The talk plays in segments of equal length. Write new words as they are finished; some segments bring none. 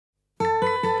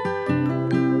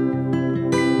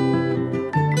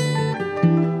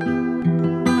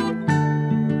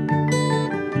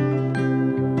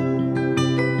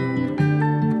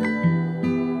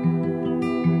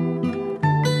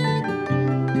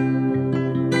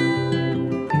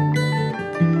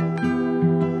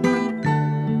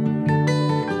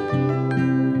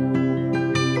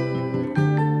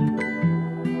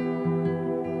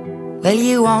Well,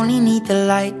 you only need the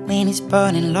light when it's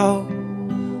burning low.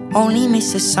 Only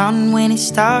miss the sun when it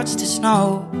starts to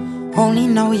snow. Only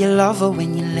know you love her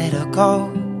when you let her go.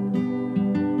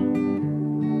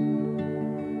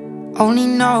 Only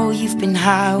know you've been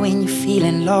high when you're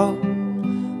feeling low.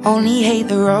 Only hate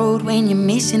the road when you're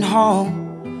missing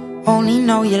home. Only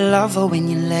know you love her when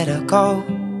you let her go.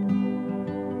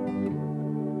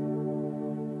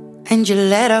 And you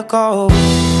let her go.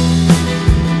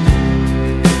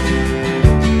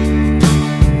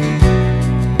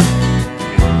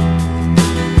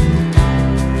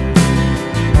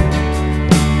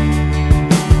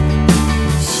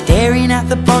 Staring at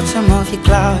the bottom of your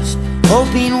glass,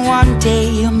 hoping one day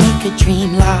you'll make a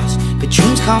dream last. But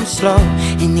dreams come slow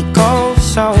and they go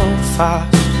so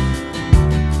fast.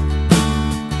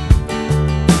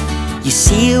 You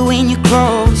see it when you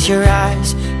close your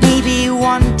eyes. Maybe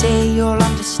one day you'll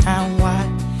understand why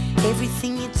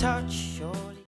everything you touch